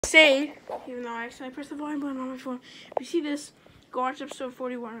Say, even though I accidentally pressed the volume button on my phone, if you see this, go watch episode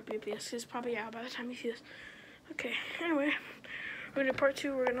 41 of BPS. It's probably out by the time you see this. Okay, anyway, we're gonna do part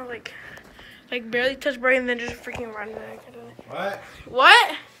 2. We're gonna like barely touch Brodie and then just freaking run back. What?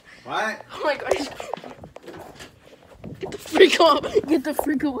 What? What? Oh my gosh. Get the freak off. Get the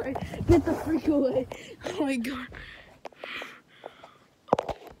freak away. Get the freak away. Oh my god.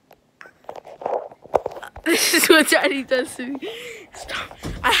 This is what Daddy does to me. Stop.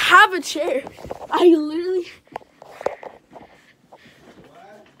 I have a chair. I literally...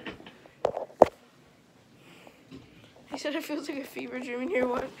 He said it feels like a fever dream in here.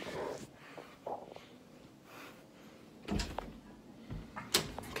 What?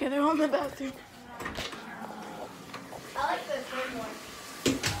 Okay, they're all in the bathroom. I like the third one.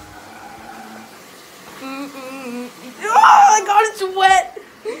 Oh my god, it's wet.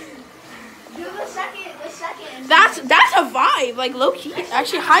 Do the second. That's a vibe, like low key.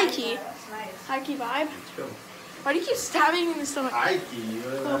 Actually, high key. That's nice. High key vibe. Why do you keep stabbing me in the stomach? High key.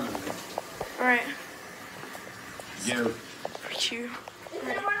 All right. Go. For you. Is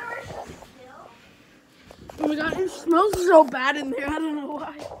it one of our still? Oh my god, it smells so bad in there. I don't know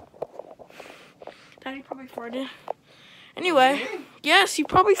why. Daddy probably farted. Anyway, yes, you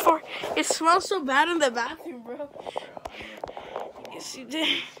probably farted. It smells so bad in the bathroom, bro. Yes, you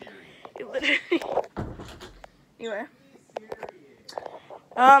did. It literally. Anyway.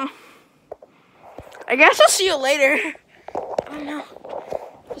 I guess I'll see you later. I don't know.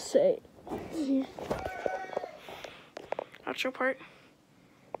 Just say it. Outro part.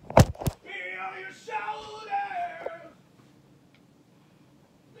 Video yourself!